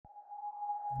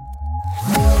Hey,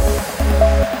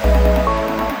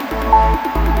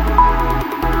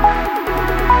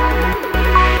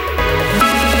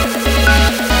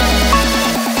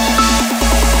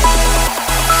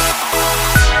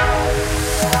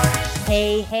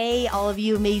 all of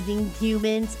you amazing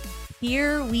humans.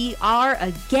 Here we are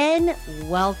again.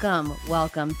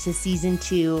 Welcome to season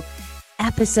 2,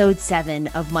 episode 7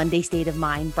 of Monday State of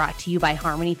Mind, brought to you by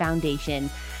Harmony Foundation.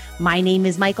 My name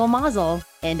is Michael Mazel,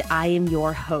 and I am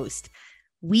your host.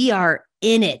 We are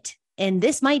in it, and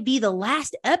this might be the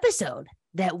last episode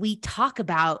that we talk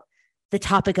about the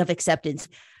topic of acceptance.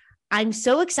 I'm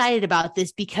so excited about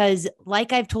this because,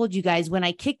 like I've told you guys, when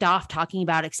I kicked off talking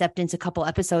about acceptance a couple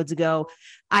episodes ago,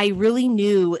 I really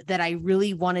knew that I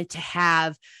really wanted to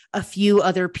have a few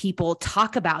other people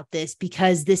talk about this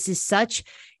because this is such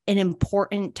an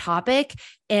important topic.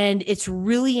 And it's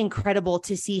really incredible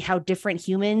to see how different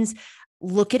humans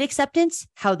look at acceptance,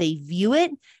 how they view it,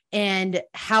 and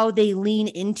how they lean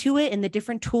into it, and the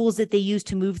different tools that they use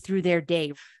to move through their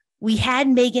day. We had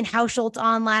Megan Hausholtz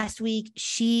on last week.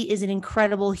 She is an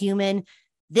incredible human.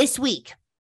 This week,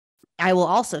 I will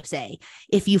also say,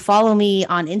 if you follow me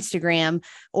on Instagram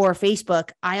or Facebook,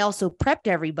 I also prepped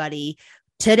everybody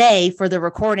today for the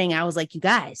recording. I was like, you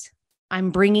guys,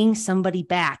 I'm bringing somebody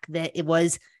back that it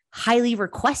was highly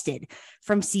requested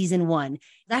from season 1. I was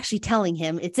actually telling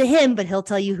him, it's a him, but he'll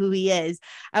tell you who he is.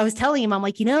 I was telling him, I'm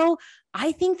like,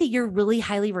 I think that you're really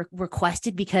highly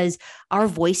requested because our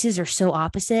voices are so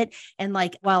opposite. And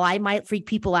like, while I might freak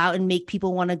people out and make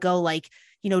people want to go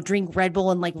drink Red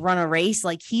Bull and run a race,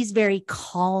 he's very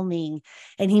calming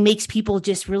and he makes people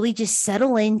just really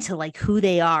settle into who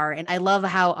they are. And I love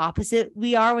how opposite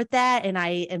we are with that. And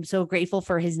I am so grateful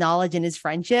for his knowledge and his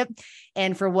friendship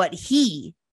and for what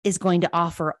he is going to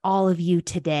offer all of you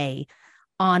today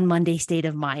on Monday State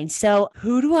of Mind. So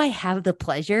who do I have the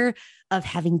pleasure of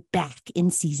having back in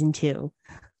season 2?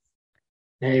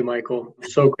 Hey, Michael. I'm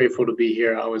so grateful to be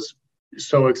here. I was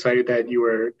so excited that you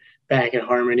were back at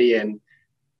Harmony and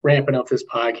ramping up this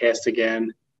podcast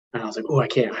again. And I was like, oh, I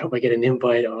hope I get an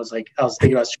invite. I was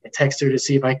thinking about text her to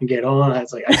see if I can get on. I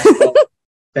was like, I just love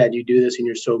that you do this and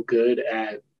you're so good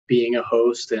at being a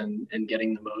host and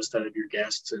getting the most out of your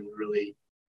guests and really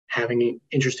having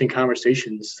interesting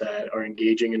conversations that are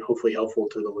engaging and hopefully helpful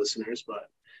to the listeners. But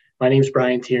my name is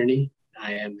Brian Tierney.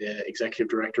 I am the executive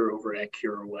director over at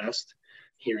Cure West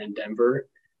here in Denver,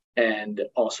 and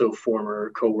also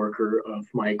former coworker of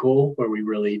Michael, where we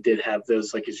really did have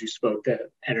those, as you spoke,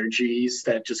 that energies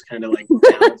that just kind of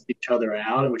balance each other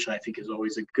out, which I think is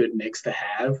always a good mix to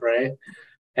have, right?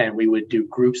 And we would do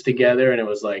groups together, and it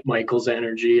was Michael's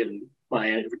energy and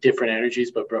my different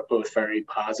energies, but both very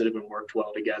positive and worked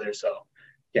well together. So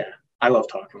yeah, I love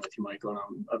talking with you, Michael,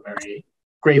 and I'm very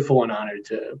grateful and honored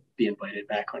to be invited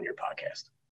back on your podcast.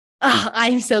 Oh,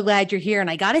 I'm so glad you're here. And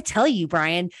I got to tell you,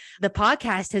 Brian, the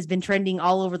podcast has been trending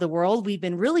all over the world. We've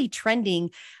been really trending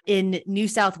in New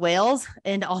South Wales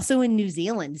and also in New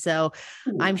Zealand. So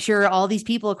I'm sure all these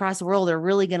people across the world are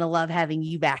really going to love having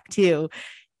you back too.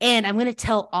 And I'm going to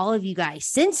tell all of you guys,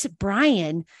 since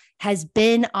Brian has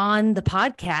been on the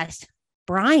podcast,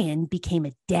 Brian became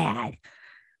a dad.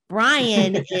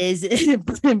 Brian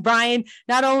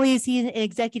not only is he an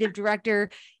executive director,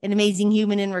 an amazing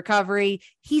human in recovery,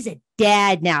 he's a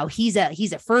dad now. He's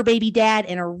a fur baby dad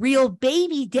and a real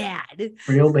baby dad.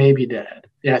 Real baby dad.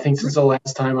 Yeah, I think since the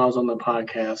last time I was on the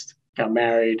podcast, got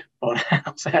married, bought a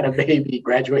house, had a baby,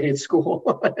 graduated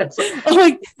school.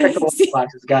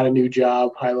 Boxes, got a new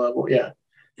job, high level. Yeah.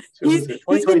 So he's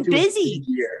been busy.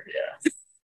 Year. Yeah.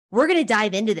 We're going to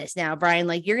dive into this now,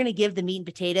 Brian. You're going to give the meat and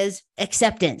potatoes.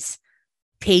 Acceptance,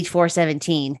 page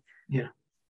 417. Yeah.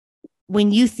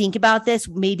 When you think about this,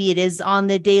 maybe it is on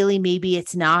the daily, maybe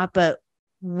it's not, but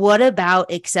what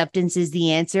about acceptance is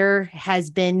the answer has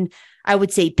been, I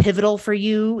would say, pivotal for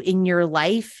you in your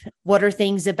life? What are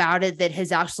things about it that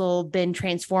has also been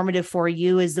transformative for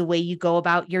you as the way you go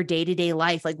about your day-to-day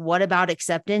life? What about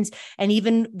acceptance? And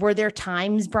even were there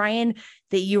times, Brian,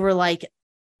 that you were like,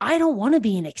 I don't want to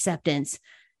be in acceptance,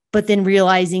 but then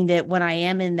realizing that when I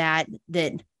am in that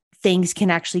things can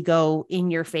actually go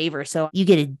in your favor. So you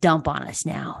get a dump on us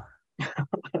now.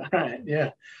 All right.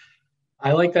 Yeah.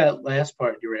 I like that last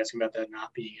part you were asking about, that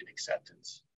not being in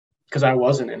acceptance, because I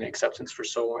wasn't in acceptance for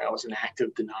so long. I was in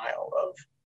active denial of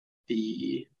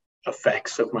the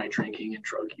effects of my drinking and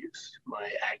drug use,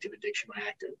 my active addiction, my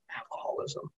active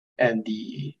alcoholism, and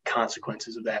the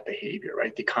consequences of that behavior,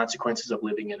 right? The consequences of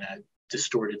living in a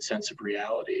distorted sense of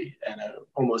reality and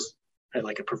almost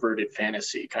like a perverted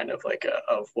fantasy, kind of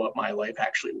of what my life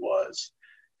actually was.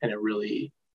 And it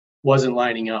really wasn't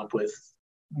lining up with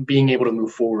being able to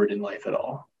move forward in life at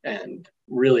all. And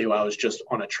really, I was just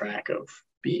on a track of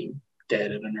being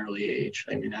dead at an early age.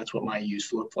 I mean, that's what my youth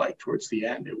looked like towards the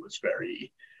end. It was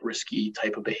very risky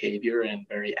type of behavior and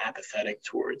very apathetic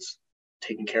towards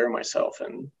taking care of myself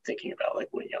and thinking about like,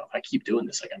 well, if I keep doing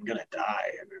this, like I'm going to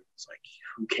die. And it's like,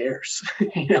 who cares?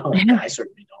 I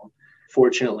certainly don't.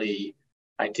 Fortunately,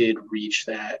 I did reach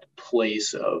that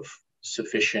place of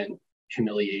sufficient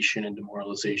humiliation and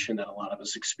demoralization that a lot of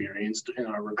us experienced in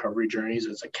our recovery journeys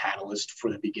as a catalyst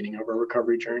for the beginning of our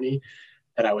recovery journey,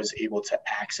 that I was able to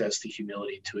access the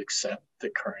humility to accept the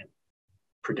current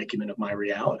predicament of my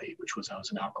reality, which was I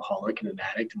was an alcoholic and an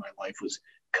addict, and my life was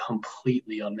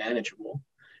completely unmanageable.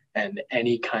 And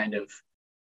any kind of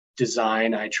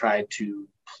design I tried to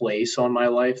place on my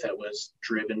life that was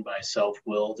driven by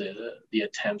self-will, the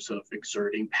attempts of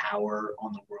exerting power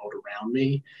on the world around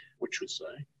me, which was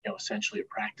essentially a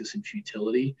practice in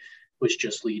futility, was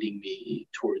just leading me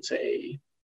towards a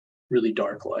really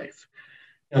dark life.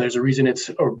 There's a reason it's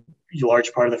a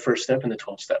large part of the first step in the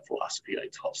 12-step philosophy,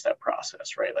 like 12-step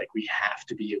process, right? Like we have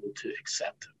to be able to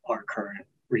accept our current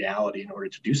reality in order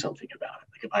to do something about it.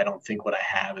 Like if I don't think what I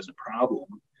have is a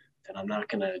problem, then I'm not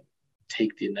going to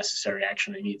take the necessary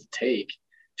action I need to take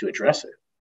to address it.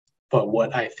 But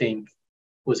what I think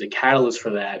was a catalyst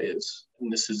for that is,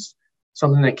 and this is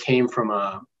something that came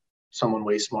from someone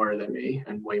way smarter than me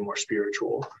and way more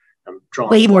spiritual. I'm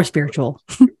drawing way more spiritual.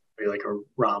 Like a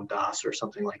Ram Dass or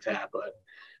something like that. But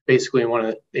basically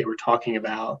they were talking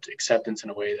about acceptance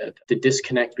in a way that the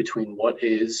disconnect between what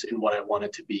is and what I want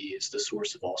it to be is the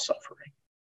source of all suffering.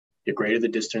 The greater the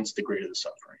distance, the greater the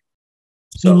suffering.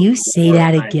 Can you say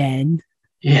that again?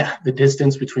 Yeah, the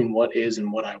distance between what is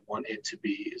and what I want it to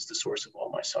be is the source of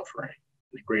all my suffering.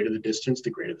 The greater the distance,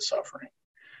 the greater the suffering.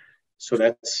 So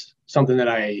that's something that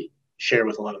I share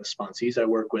with a lot of the sponsees I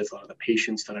work with, a lot of the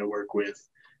patients that I work with,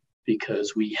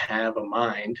 because we have a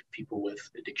mind, people with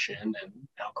addiction and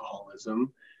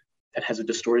alcoholism, that has a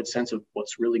distorted sense of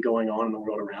what's really going on in the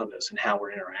world around us and how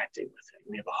we're interacting with it.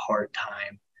 We have a hard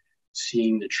time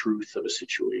seeing the truth of a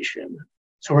situation.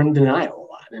 So we're in denial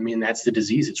a lot. I mean, that's the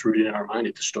disease. It's rooted in our mind.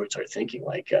 It distorts our thinking.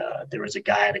 Like there was a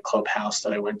guy at a clubhouse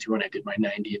that I went to when I did my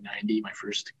 90 and 90, my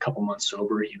first couple months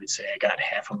sober. He would say, I got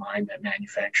half a mind that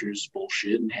manufactures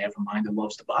bullshit and half a mind that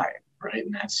loves to buy it, right?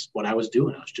 And that's what I was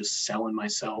doing. I was just selling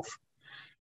myself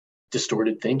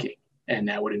distorted thinking. And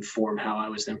that would inform how I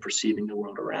was then perceiving the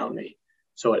world around me.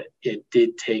 So it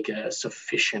did take a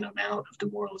sufficient amount of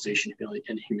demoralization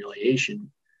and humiliation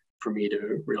for me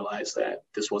to realize that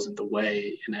this wasn't the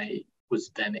way. And I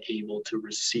was then able to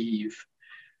receive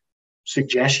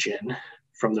suggestion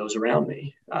from those around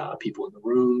me, people in the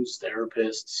rooms,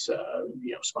 therapists,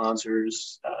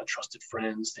 sponsors, trusted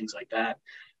friends, things like that,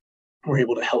 were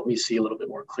able to help me see a little bit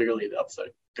more clearly of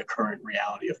the current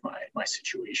reality of my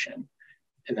situation.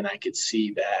 And then I could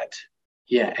see that,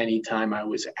 anytime I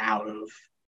was out of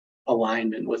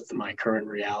alignment with my current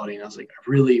reality, and I was like, I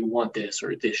really want this,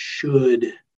 or this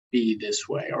should be this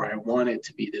way, or I want it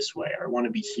to be this way, or I want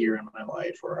to be here in my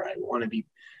life, or I want to be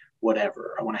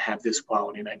whatever. I want to have this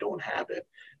quality and I don't have it,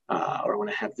 or I want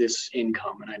to have this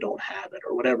income and I don't have it,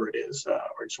 or whatever it is, or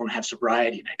I just want to have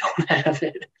sobriety and I don't have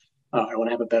it, I want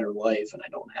to have a better life and I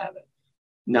don't have it.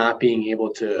 Not being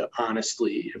able to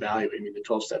honestly evaluate. I mean, the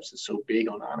 12 steps is so big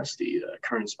on honesty. The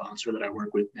current sponsor that I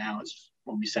work with now, is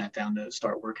when we sat down to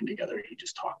start working together, he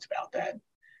just talked about that.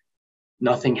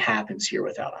 Nothing happens here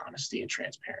without honesty and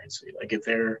transparency. Like if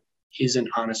there isn't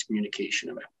honest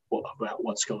communication about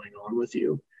what's going on with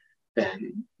you,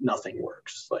 then nothing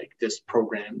works. Like this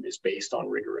program is based on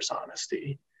rigorous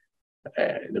honesty.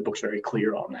 The book's very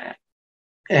clear on that.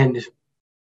 And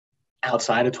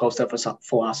outside of 12-step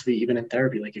philosophy, even in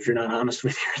therapy, like if you're not honest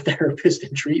with your therapist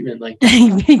in treatment, like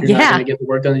you're not going to get the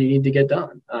work done that you need to get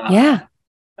done.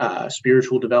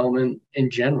 Spiritual development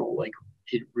in general, like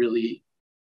it really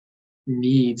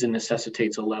needs and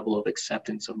necessitates a level of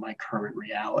acceptance of my current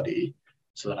reality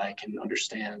so that I can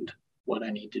understand what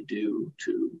I need to do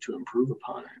to improve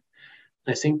upon it.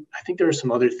 And I think there are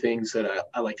some other things that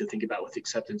I like to think about with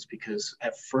acceptance, because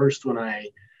at first when I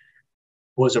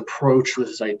was approached with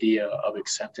this idea of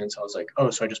acceptance, I was like,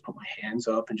 oh, so I just put my hands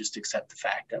up and just accept the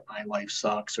fact that my life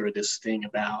sucks, or this thing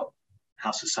about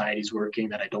how society's working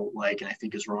that I don't like and I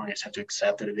think is wrong. I just have to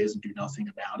accept that it is and do nothing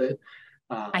about it.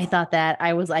 I thought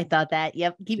that.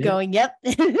 Yep. Keep going. Yep.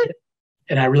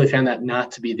 And I really found that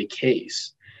not to be the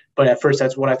case. But at first,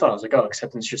 that's what I thought. I was like, oh,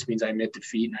 acceptance just means I admit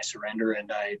defeat and I surrender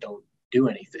and I don't do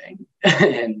anything.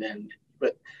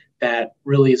 But that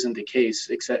really isn't the case,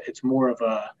 except it's more of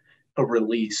a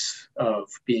release of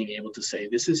being able to say,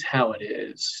 this is how it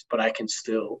is, but I can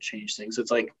still change things.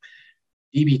 It's like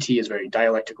DBT is very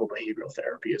dialectical behavioral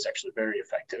therapy is actually very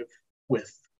effective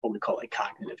with what we call like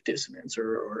cognitive dissonance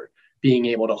or being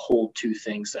able to hold two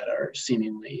things that are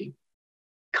seemingly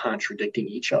contradicting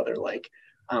each other. Like,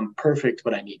 I'm perfect,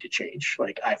 but I need to change.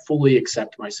 Like, I fully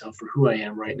accept myself for who I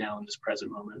am right now in this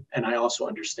present moment. And I also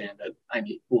understand that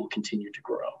will continue to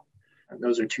grow. And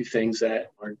those are two things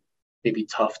that are maybe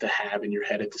tough to have in your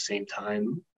head at the same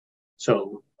time.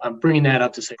 So I'm bringing that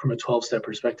up to say from a 12-step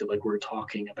perspective, like we're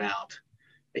talking about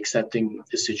accepting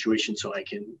the situation so I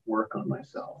can work on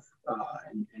myself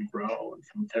and grow. And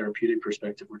from a therapeutic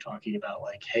perspective, we're talking about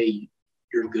like, hey,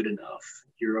 you're good enough,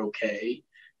 you're okay,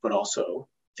 but also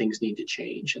things need to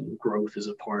change, and growth is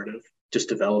a part of just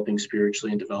developing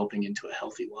spiritually and developing into a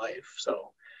healthy life.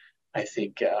 So I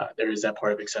think there is that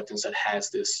part of acceptance that has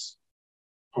this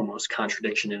almost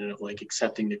contradiction in it of like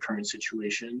accepting the current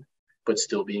situation, but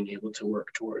still being able to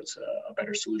work towards a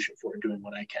better solution for it, doing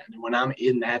what I can. And when I'm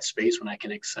in that space, when I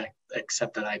can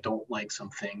accept that I don't like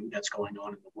something that's going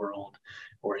on in the world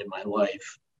or in my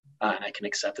life, and I can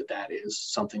accept that that is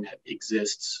something that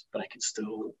exists, but I can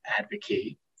still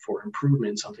advocate for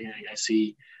improvement. Something I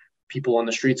see people on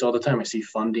the streets all the time. I see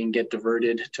funding get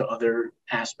diverted to other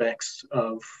aspects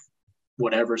of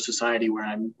whatever society, where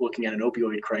I'm looking at an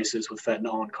opioid crisis with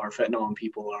fentanyl and carfentanil, and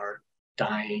people are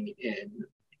dying in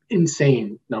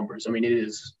insane numbers. I mean, it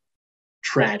is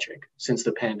tragic since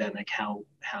the pandemic how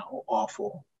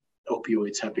awful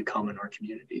opioids have become in our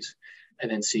communities. And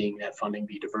then seeing that funding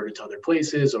be diverted to other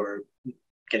places, or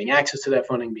getting access to that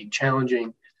funding being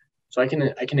challenging. So I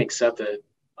can accept that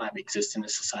I exist in a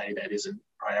society that isn't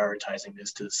prioritizing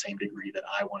this to the same degree that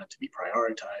I want it to be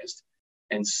prioritized,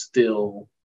 and still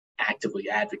actively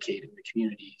advocate in the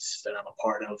communities that I'm a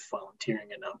part of, volunteering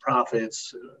in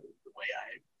nonprofits, the way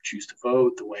I choose to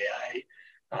vote, the way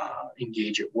I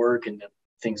engage at work, and the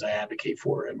things I advocate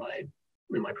for in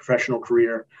my professional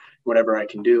career, whatever I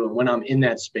can do. And when I'm in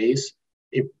that space,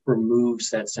 it removes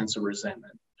that sense of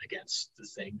resentment against the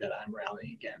thing that I'm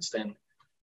rallying against. And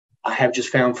I have just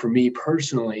found for me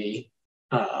personally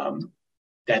that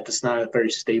that's not a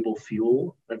very stable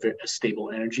fuel, a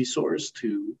stable energy source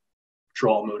to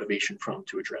draw motivation from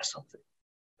to address something.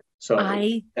 So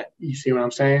you see what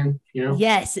I'm saying? You know?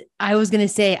 Yes. I was going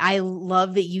to say, I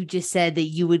love that you just said that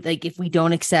you would, like, if we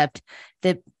don't accept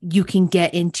that, you can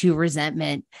get into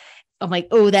resentment. I'm like,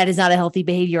 oh, that is not a healthy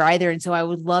behavior either. And so I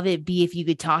would love it if you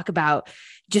could talk about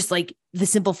just like the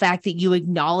simple fact that you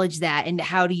acknowledge that, and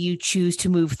how do you choose to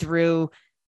move through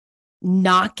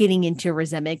not getting into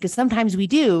resentment? Because sometimes we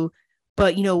do,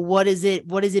 but what has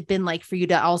it been like for you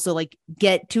to also like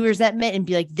get to resentment and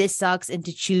be like, this sucks, and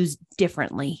to choose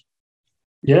differently?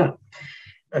 Yeah.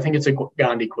 I think it's a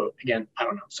Gandhi quote. Again, I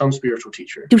don't know, some spiritual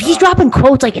teacher. Dude, he's dropping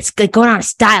quotes like it's going on a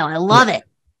style. I love it.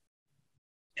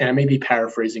 And I may be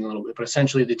paraphrasing a little bit, but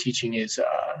essentially the teaching is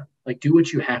like, do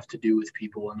what you have to do with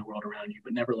people in the world around you,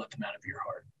 but never let them out of your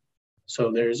heart.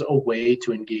 So there's a way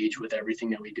to engage with everything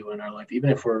that we do in our life. Even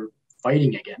if we're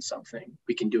fighting against something,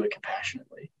 we can do it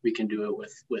compassionately. We can do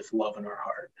it with love in our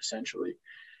heart, essentially.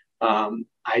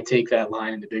 I take that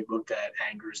line in the big book that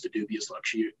anger is the dubious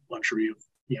luxury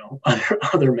of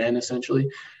other men, essentially,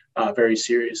 very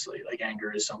seriously. Like,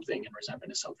 anger is something, and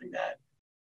resentment is something that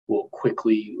will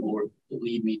quickly or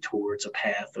lead me towards a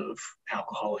path of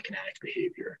alcoholic and addict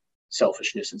behavior,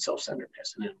 selfishness and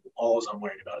self-centeredness. And then all I'm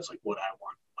worried about is like what I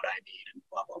want, what I need, and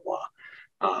blah, blah,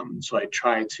 blah. So I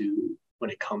try to,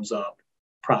 when it comes up,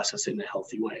 process it in a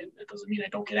healthy way. And that doesn't mean I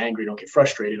don't get angry, don't get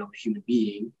frustrated. I'm a human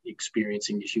being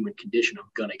experiencing the human condition. I'm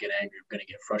going to get angry, I'm going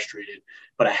to get frustrated.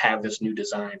 But I have this new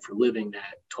design for living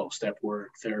that 12-step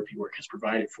work, therapy work has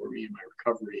provided for me in my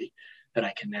recovery, that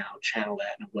I can now channel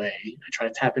that in a way. I try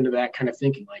to tap into that kind of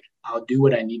thinking, like, I'll do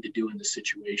what I need to do in this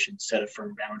situation, set a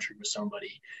firm boundary with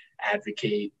somebody,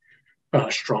 advocate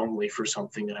strongly for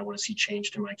something that I want to see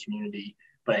changed in my community.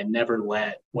 But I never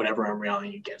let whatever I'm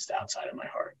rallying against outside of my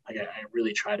heart. Like, I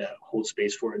really try to hold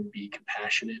space for it and be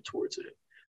compassionate towards it.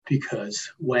 Because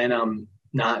when I'm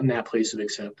not in that place of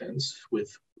acceptance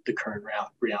with the current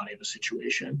reality of a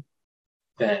situation,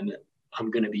 then I'm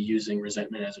going to be using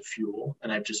resentment as a fuel.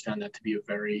 And I've just found that to be a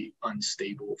very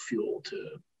unstable fuel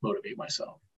to motivate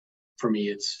myself. For me,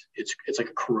 it's like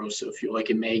a corrosive fuel.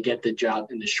 Like, it may get the job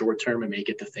in the short term, it may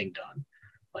get the thing done.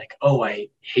 Like, oh, I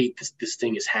hate this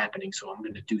thing is happening, so I'm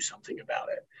going to do something about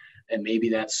it. And maybe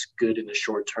that's good in the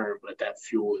short term, but that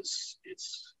fuel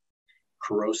it's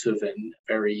corrosive and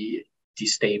very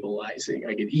destabilizing.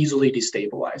 Like, it easily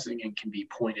destabilizing and can be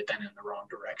pointed then in the wrong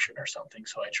direction or something.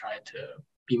 So I try to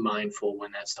be mindful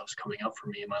when that stuff's coming up for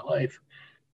me in my life.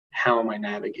 How am I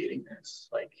navigating this?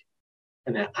 Like,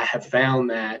 and I have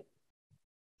found that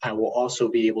I will also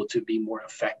be able to be more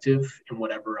effective in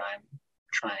whatever I'm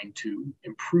trying to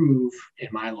improve in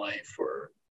my life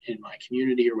or in my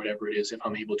community or whatever it is, if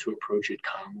I'm able to approach it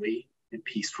calmly and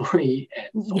peacefully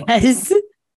and thoughtfully. Yes.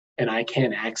 And I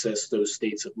can't access those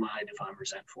states of mind if I'm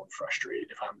resentful and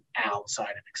frustrated, if I'm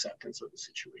outside of acceptance of the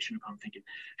situation, if I'm thinking,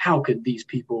 how could these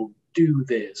people do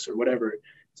this or whatever?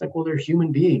 It's like, well, they're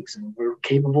human beings and we're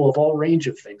capable of all range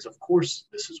of things. Of course,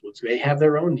 this is what they have,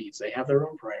 their own needs. They have their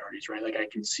own priorities, right? Like I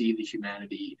can see the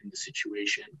humanity in the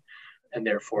situation, and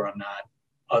therefore I'm not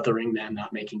othering them,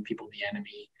 not making people the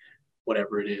enemy,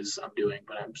 whatever it is I'm doing.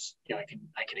 But I'm,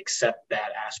 I can accept that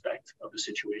aspect of the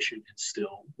situation and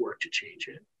still work to change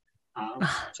it.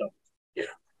 So, yeah.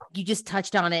 You just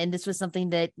touched on it. And this was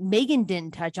something that Megan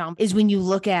didn't touch on, is when you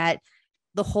look at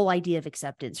the whole idea of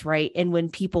acceptance, right? And when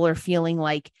people are feeling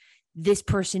like, this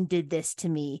person did this to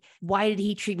me, why did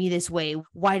he treat me this way?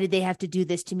 Why did they have to do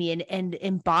this to me? And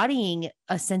embodying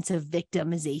a sense of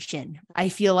victimization. I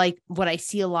feel like what I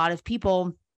see a lot of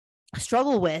people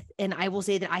struggle with, and I will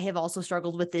say that I have also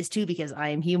struggled with this too, because I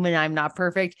am human, I'm not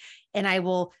perfect. And I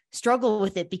will struggle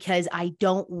with it because I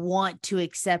don't want to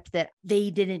accept that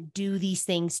they didn't do these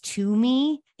things to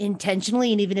me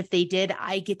intentionally. And even if they did,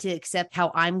 I get to accept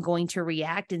how I'm going to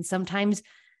react. And sometimes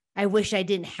I wish I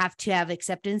didn't have to have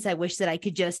acceptance. I wish that I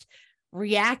could just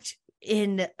react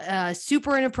in a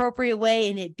super inappropriate way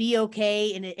and it be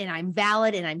okay. And I'm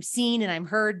valid and I'm seen and I'm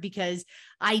heard, because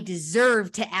I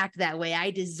deserve to act that way.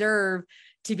 I deserve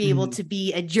to be able to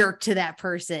be a jerk to that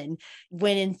person,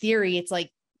 when in theory, it's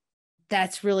like,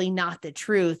 that's really not the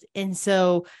truth. And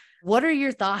so what are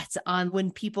your thoughts on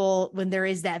when there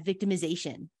is that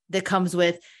victimization that comes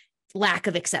with lack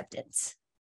of acceptance?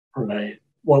 Right.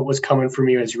 What was coming for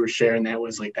me as you were sharing that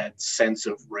was like that sense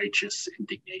of righteous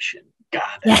indignation.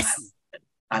 God, yes.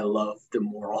 I love the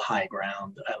moral high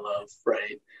ground. I love,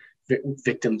 right,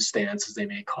 victim stance, as they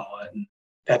may call it. And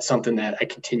that's something that I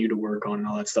continue to work on and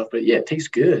all that stuff. But yeah, it tastes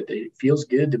good. It feels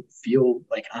good to feel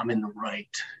like I'm in the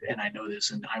right and I know this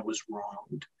and I was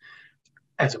wronged.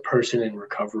 As a person in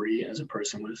recovery, as a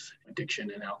person with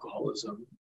addiction and alcoholism,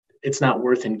 it's not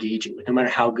worth engaging with. No matter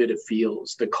how good it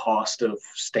feels, the cost of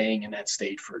staying in that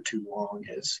state for too long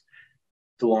is,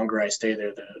 the longer I stay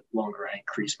there, the longer I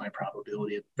increase my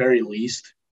probability, at the very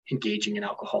least, engaging in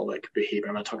alcoholic behavior.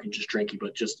 I'm not talking just drinking,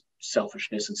 but just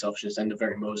selfishness. And the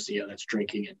very most, that's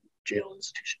drinking and jail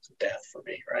institutions of death for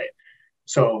me, right?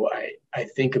 So I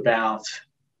think about,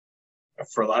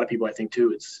 for a lot of people, I think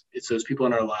too, it's those people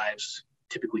in our lives,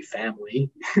 typically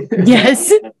family,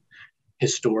 yes,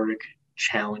 historic,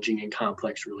 challenging and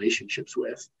complex relationships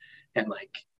with, and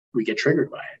like we get triggered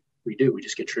by it. We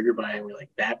just get triggered by it, and we're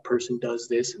like, that person does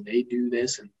this and they do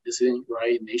this and this isn't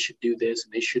right and they should do this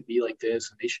and they should be like this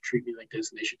and they should treat me like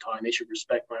this and they should talk and they should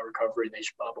respect my recovery and they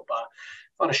should blah blah blah.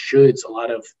 A lot of shoulds, a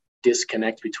lot of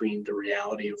disconnect between the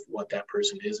reality of what that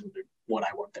person is and what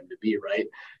I want them to be, right?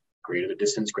 Greater the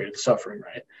distance, greater the suffering,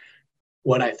 right?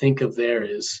 What I think of there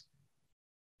is,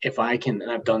 if I can, and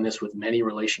I've done this with many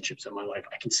relationships in my life,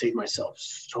 I can save myself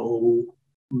so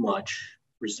much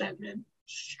resentment,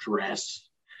 stress,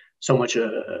 so much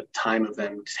time of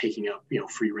them taking up,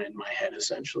 free rent in my head,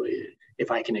 essentially. If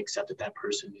I can accept that that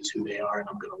person is who they are and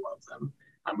I'm going to love them,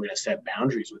 I'm going to set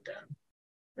boundaries with them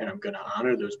and I'm going to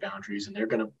honor those boundaries, and they're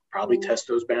going to probably test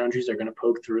those boundaries. They're going to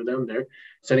poke through them. They're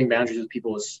setting boundaries with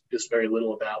people is just very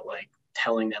little about like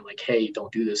telling them like, hey,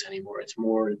 don't do this anymore. It's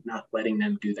more not letting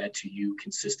them do that to you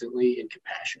consistently in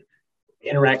compassion.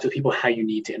 Interact with people how you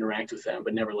need to interact with them,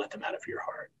 but never let them out of your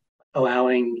heart.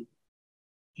 Allowing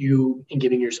you and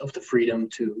giving yourself the freedom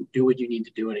to do what you need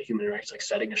to do in a human interaction, like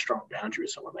setting a strong boundary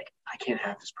with someone. Like, I can't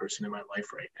have this person in my life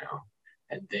right now,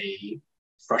 and they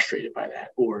frustrated by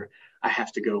that, or I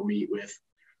have to go meet with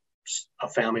a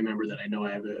family member that I know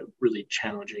I have a really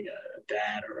challenging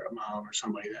dad or a mom or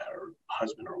somebody that, or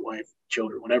husband or wife,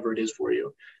 children, whatever it is for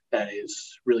you, that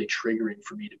is really triggering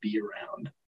for me to be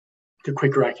around. The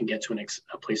quicker I can get to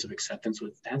a place of acceptance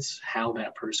with, that's how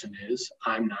that person is.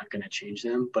 I'm not going to change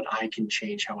them, but I can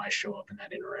change how I show up in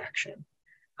that interaction.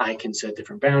 I can set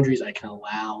different boundaries. I can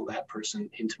allow that person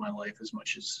into my life as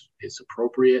much as is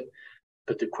appropriate.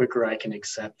 But the quicker I can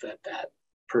accept that that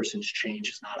person's change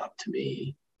is not up to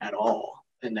me at all,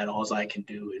 and that all I can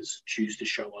do is choose to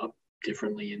show up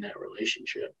differently in that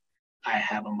relationship, I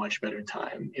have a much better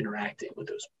time interacting with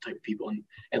those type of people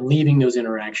and leaving those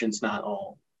interactions not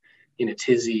all in a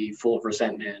tizzy, full of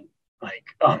resentment, like,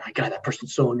 oh my God, that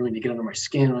person's so annoying to get under my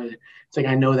skin. It's like,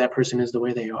 I know that person is the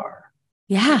way they are.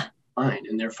 Yeah. Fine.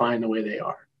 And they're fine the way they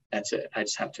are. That's it. I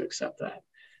just have to accept that.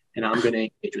 And I'm going to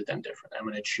engage with them differently. I'm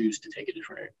going to choose to take a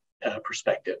different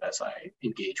perspective as I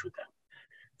engage with them.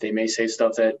 They may say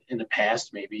stuff that in the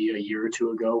past, maybe a year or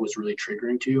two ago, was really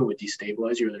triggering to you, would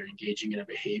destabilize you, or they're engaging in a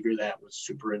behavior that was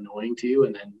super annoying to you.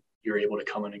 And then you're able to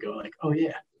come in and go like, oh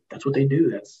yeah, that's what they do.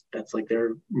 That's like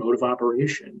their mode of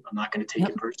operation. I'm not going to take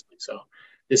it personally. So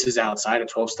this is outside of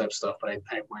 12-step stuff, but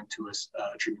I went to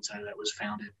a treatment center that was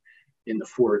founded in the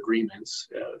 4 Agreements.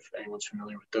 If anyone's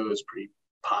familiar with those, pretty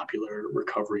popular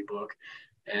recovery book.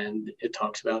 And it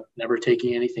talks about never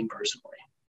taking anything personally,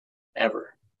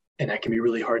 ever. And that can be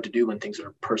really hard to do when things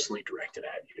are personally directed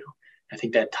at you. I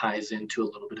think that ties into a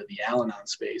little bit of the Al-Anon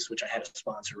space, which I had a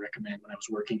sponsor recommend when I was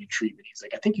working in treatment. He's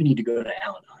like, I think you need to go to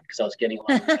Al-Anon, because I was getting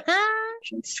a lot of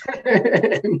questions.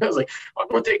 And I was like,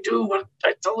 what they do, what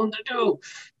I tell them to do.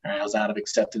 And I was out of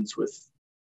acceptance with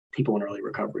people in early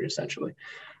recovery, essentially.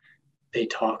 They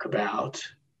talk about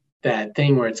that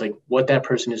thing where it's like, what that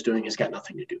person is doing has got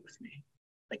nothing to do with me.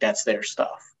 Like, that's their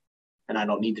stuff. And I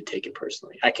don't need to take it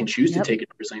personally. I can choose to take it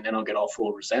personally, and then I'll get all full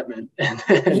of resentment and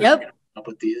up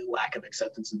with the lack of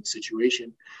acceptance in the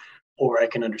situation. Or I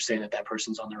can understand that that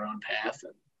person's on their own path,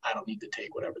 and I don't need to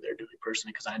take whatever they're doing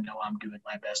personally, because I know I'm doing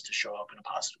my best to show up in a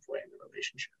positive way in the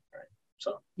relationship. Right.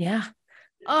 So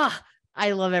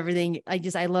I love everything.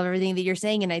 I love everything that you're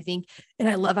saying. And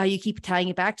I love how you keep tying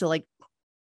it back to like,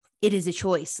 it is a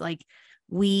choice. Like,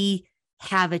 we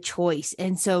have a choice.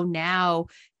 And so now,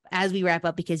 as we wrap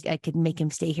up, because I could make him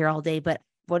stay here all day, but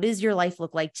what does your life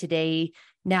look like today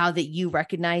now that you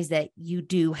recognize that you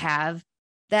do have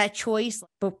that choice?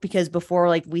 But because before,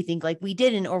 like, we think like we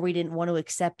didn't, or we didn't want to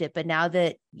accept it. But now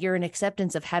that you're in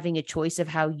acceptance of having a choice of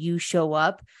how you show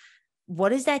up,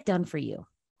 what has that done for you?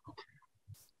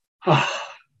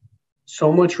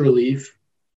 So much relief.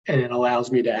 And it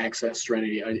allows me to access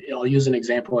serenity. I'll use an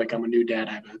example. Like, I'm a new dad.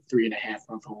 I have a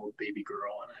 3.5-month-old baby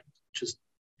girl, and I'm just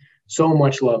so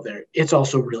much love there. It's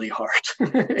also really hard.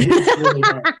 It's really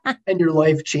hard. And your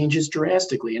life changes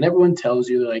drastically. And everyone tells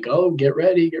you, they're like, oh, get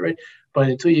ready. But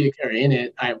until you are in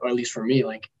it, or at least for me,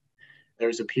 like,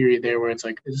 there's a period there where it's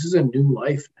like, this is a new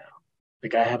life now.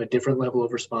 Like, I have a different level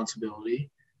of responsibility,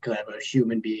 because I have a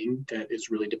human being that is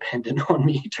really dependent on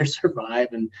me to survive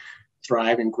and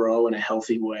thrive and grow in a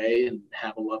healthy way and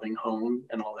have a loving home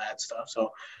and all that stuff.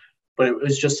 So, but it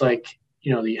was just like,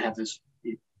 you have this,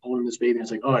 holding this baby, and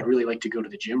it's like, oh, I'd really like to go to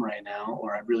the gym right now,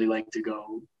 or I'd really like to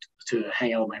go to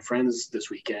hang out with my friends this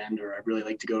weekend, or I'd really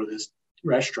like to go to this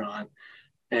restaurant.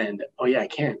 And, oh yeah, I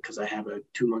can't, because I have a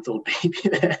 2-month-old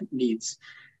baby that needs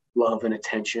love and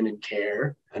attention and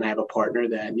care. And I have a partner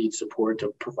that needs support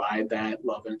to provide that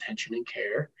love and attention and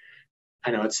care. I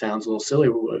know it sounds a little silly,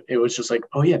 but it was just like,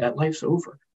 oh yeah, that life's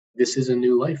over. This is a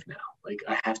new life now. Like,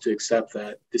 I have to accept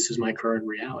that this is my current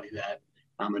reality, that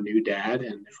I'm a new dad.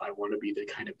 And if I want to be the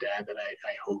kind of dad that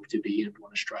I hope to be and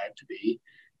want to strive to be,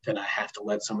 then I have to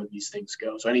let some of these things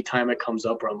go. So anytime it comes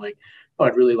up where I'm like, oh,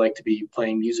 I'd really like to be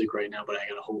playing music right now, but I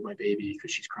got to hold my baby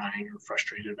because she's crying or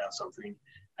frustrated about something,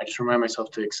 I just remind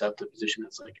myself to accept the position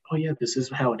that's like, oh yeah, this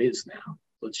is how it is now.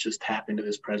 Let's just tap into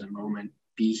this present moment,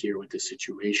 be here with this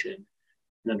situation,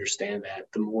 and understand that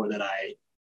the more that I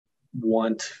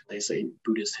want, they say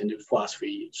Buddhist Hindu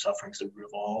philosophy, suffering is the root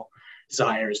of all,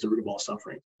 desire is the root of all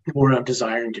suffering. The more I'm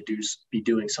desiring to be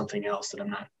doing something else that I'm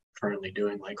not currently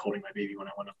doing, like holding my baby when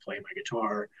I want to play my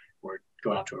guitar or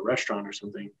go out to a restaurant or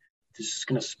something, this is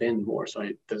going to spin more. So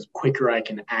the quicker I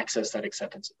can access that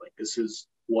acceptance of like, this is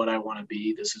what I want to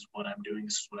be, this is what I'm doing,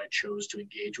 this is what I chose to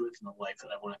engage with in the life that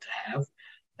I wanted to have.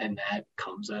 And that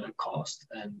comes at a cost,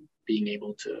 and being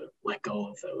able to let go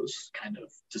of those kind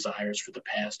of desires for the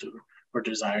past, or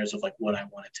desires of like what I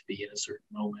want it to be in a certain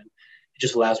moment. It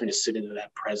just allows me to sit into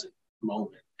that present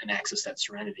moment and access that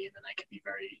serenity. And then I can be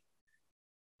very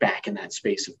back in that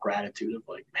space of gratitude of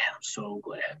like, man, I'm so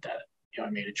glad that, I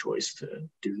made a choice to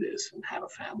do this and have a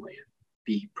family and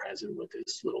be present with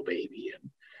this little baby. And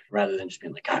rather than just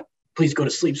being like, God, please go to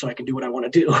sleep so I can do what I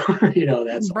want to do.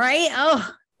 That's right.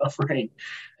 Suffering.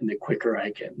 And the quicker I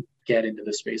can get into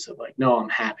the space of like, no, I'm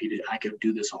happy I could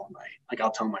do this all night. Like, I'll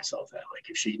tell myself that, like,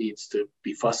 if she needs to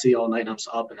be fussy all night and I'm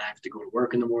up and I have to go to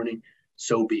work in the morning,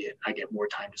 so be it. I get more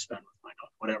time to spend with my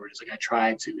daughter, whatever it is. Like, I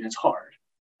try to, and it's hard.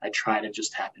 I try to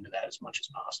just tap into that as much as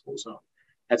possible. So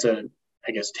that's a,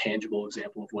 I guess, tangible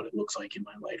example of what it looks like in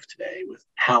my life today with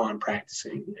how I'm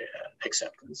practicing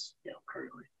acceptance,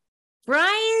 currently.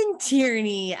 Brian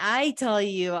Tierney, I tell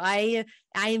you, I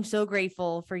am so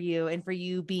grateful for you and for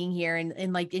you being here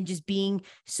and just being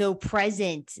so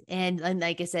present. And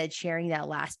like I said, sharing that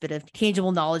last bit of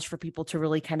tangible knowledge for people to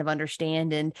really kind of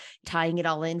understand, and tying it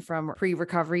all in from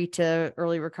pre-recovery to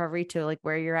early recovery to like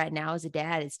where you're at now as a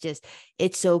dad.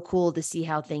 It's so cool to see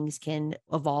how things can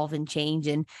evolve and change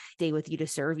and stay with you to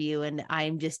serve you. And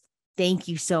I'm just Thank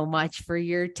you so much for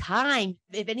your time.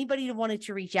 If anybody wanted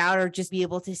to reach out or just be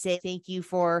able to say thank you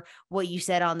for what you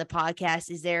said on the podcast,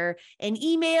 is there an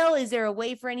email? Is there a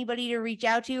way for anybody to reach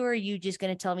out to, or are you just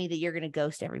going to tell me that you're going to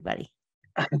ghost everybody?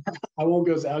 I won't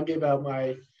ghost. I'll give out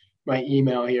my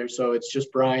email here. So it's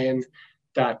just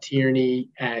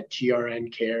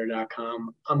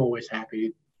brian.tierney@grncare.com. I'm always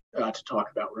happy to talk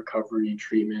about recovery,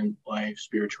 treatment, life,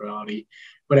 spirituality,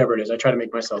 whatever it is. I try to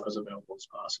make myself as available as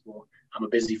possible. I'm a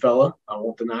busy fella. I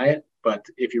won't deny it. But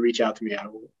if you reach out to me, I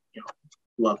will,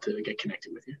 love to get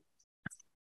connected with you.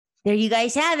 There you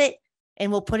guys have it. And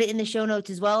we'll put it in the show notes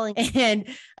as well. And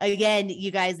again,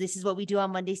 you guys, this is what we do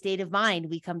on Monday State of Mind.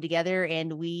 We come together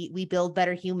and we build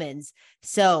better humans.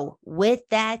 So with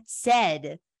that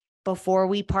said, before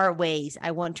we part ways,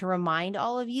 I want to remind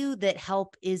all of you that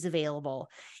help is available.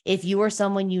 If you or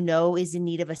someone you know is in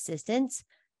need of assistance,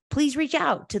 please reach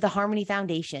out to the Harmony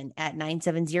Foundation at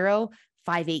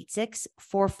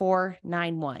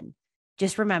 970-586-4491.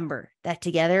 Just remember that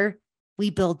together we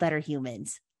build better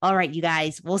humans. All right, you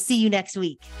guys, we'll see you next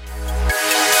week.